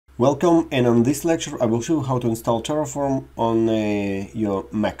Welcome, and on this lecture I will show you how to install Terraform on your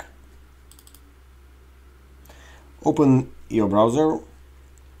Mac. Open your browser,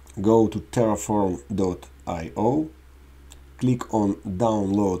 go to terraform.io, click on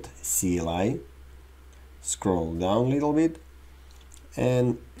download CLI, scroll down a little bit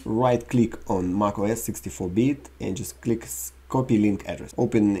and right click on macOS 64-bit and just click copy link address.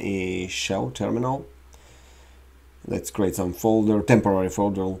 Open a shell terminal. Let's create some temporary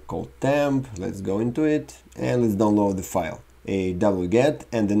folder called temp. Let's go into it and let's download the file, a wget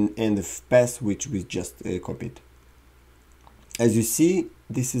and then the path which we just copied. As you see,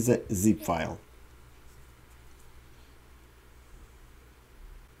 this is a zip file.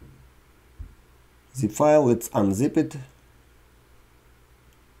 Let's unzip it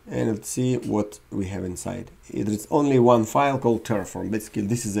and let's see what we have inside. There's only one file called Terraform. Basically,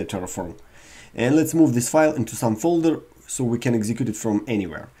 this is a Terraform. And let's move this file into some folder so we can execute it from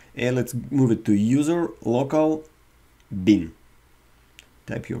anywhere. And let's move it to user local bin.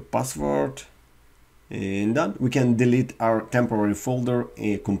 Type your password and done. We can delete our temporary folder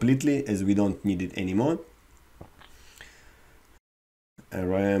completely as we don't need it anymore.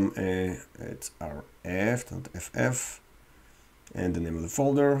 RAM, it's RF, not FF, and the name of the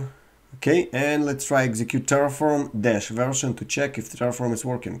folder. Okay, and let's try execute Terraform -version to check if Terraform is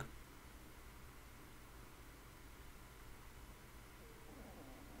working.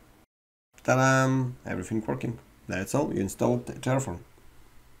 Ta-da! Everything working. That's all. You installed Terraform.